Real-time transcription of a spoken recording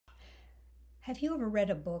Have you ever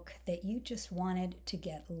read a book that you just wanted to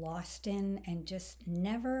get lost in and just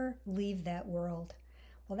never leave that world?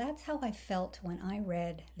 Well, that's how I felt when I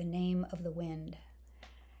read The Name of the Wind.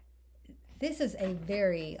 This is a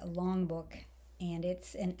very long book, and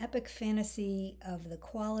it's an epic fantasy of the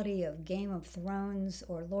quality of Game of Thrones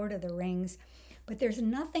or Lord of the Rings, but there's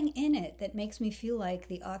nothing in it that makes me feel like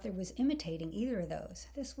the author was imitating either of those.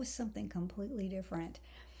 This was something completely different.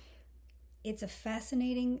 It's a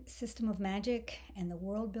fascinating system of magic, and the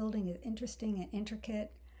world building is interesting and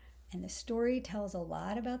intricate, and the story tells a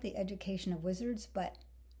lot about the education of wizards, but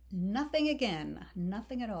nothing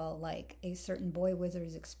at all like a certain boy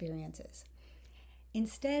wizard's experiences.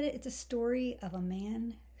 Instead, it's a story of a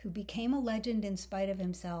man who became a legend in spite of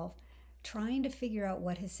himself, trying to figure out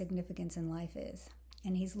what his significance in life is.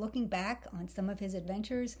 And he's looking back on some of his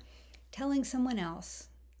adventures, telling someone else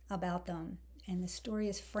about them, and the story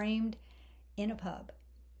is framed in a pub.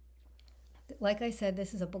 Like I said,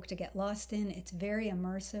 this is a book to get lost in. It's very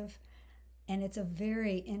immersive, and it's a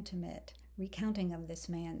very intimate recounting of this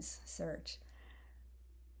man's search.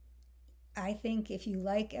 I think if you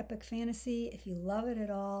like epic fantasy, if you love it at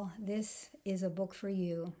all, this is a book for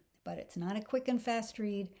you. But it's not a quick and fast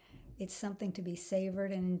read. It's something to be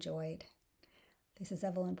savored and enjoyed. This is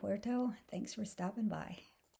Evelyn Puerto. Thanks for stopping by.